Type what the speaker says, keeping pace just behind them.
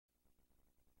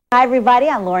Hi, everybody.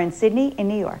 I'm Lauren Sidney in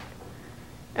New York.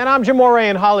 And I'm Jim Moray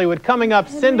in Hollywood. Coming up,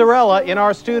 Cinderella in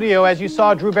our studio. As you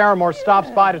saw, Drew Barrymore stops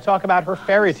by to talk about her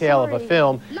fairy tale of a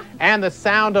film and the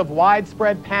sound of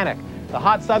widespread panic. The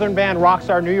hot Southern band rocks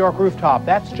our New York rooftop.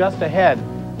 That's just ahead.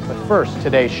 But first,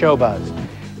 today's ShowBiz.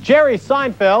 Jerry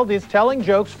Seinfeld is telling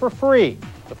jokes for free.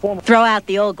 Throw out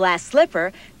the old glass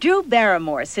slipper. Drew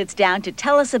Barrymore sits down to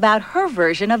tell us about her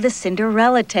version of the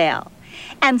Cinderella tale.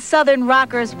 And Southern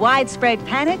rockers' widespread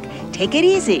panic, take it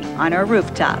easy on our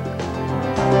rooftop.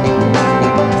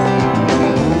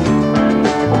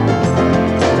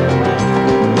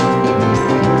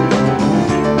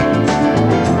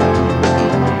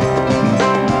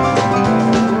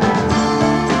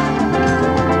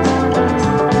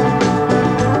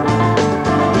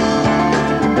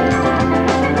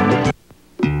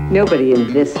 Nobody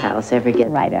in this house ever gets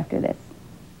Right after this.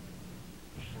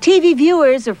 TV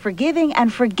viewers are forgiving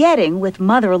and forgetting with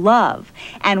mother love,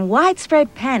 and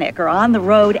widespread panic are on the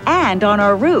road and on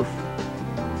our roof.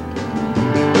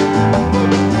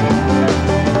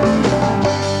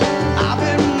 I've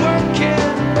been working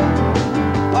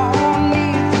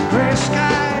underneath the gray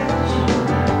skies,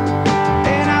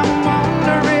 and I'm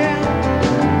wondering,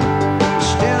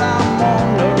 still I'm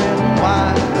wondering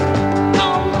why.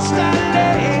 Almost I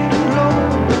laid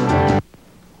low.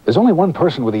 There's only one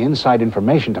person with the inside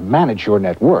information to manage your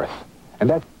net worth, and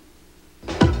that's...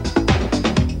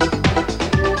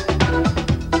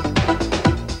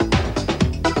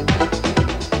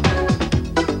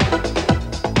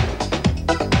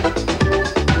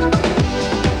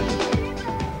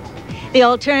 The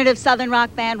alternative Southern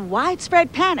rock band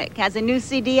Widespread Panic has a new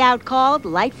CD out called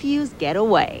Light Fuse Get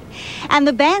Away. And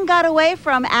the band got away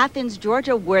from Athens,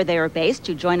 Georgia, where they are based,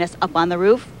 to join us up on the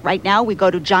roof. Right now, we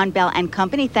go to John Bell and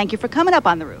Company. Thank you for coming up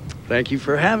on the roof. Thank you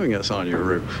for having us on your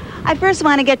roof. I first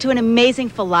want to get to an amazing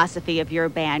philosophy of your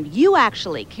band. You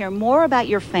actually care more about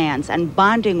your fans and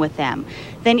bonding with them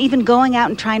than even going out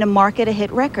and trying to market a hit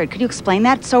record. Could you explain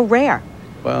that? It's so rare.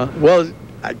 Well,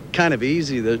 kind of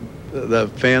easy. The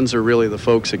fans are really the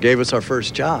folks that gave us our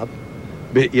first job.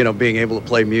 Being able to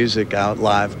play music out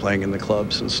live, playing in the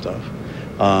clubs and stuff.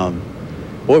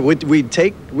 We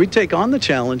take on the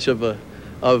challenge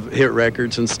of hit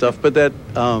records and stuff, but that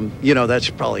that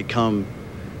should probably come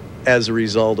as a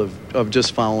result of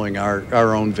just following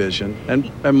our own vision, and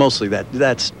mostly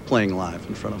that's playing live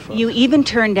in front of folks. You even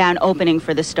turned down opening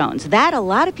for the Stones. That a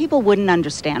lot of people wouldn't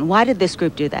understand. Why did this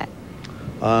group do that?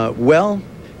 Well,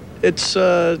 it's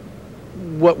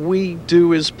what we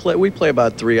do is we play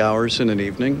about 3 hours in an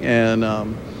evening, and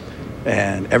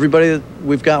everybody that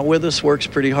we've got with us works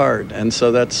pretty hard, and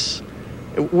so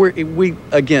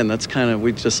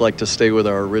we just like to stay with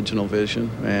our original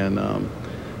vision. And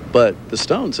but the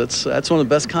Stones, that's one of the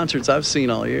best concerts I've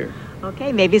seen all year.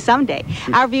 Okay, maybe someday.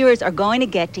 Our viewers are going to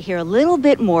get to hear a little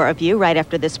bit more of you right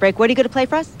after this break. What are you going to play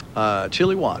for us?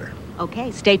 Chilly Water.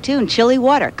 Okay, stay tuned. Chilly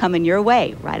Water coming your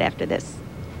way right after this.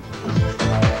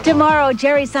 Tomorrow,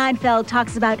 Jerry Seinfeld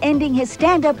talks about ending his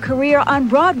stand-up career on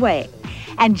Broadway.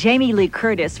 And Jamie Lee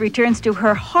Curtis returns to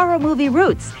her horror movie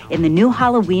roots in the new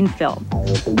Halloween film.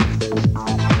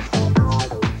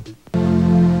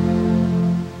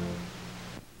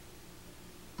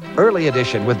 Early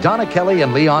Edition with Donna Kelly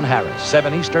and Leon Harris,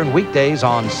 7 Eastern weekdays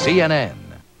on CNN.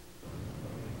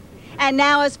 And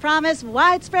now, as promised,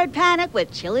 Widespread Panic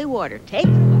with Chilly Water. Take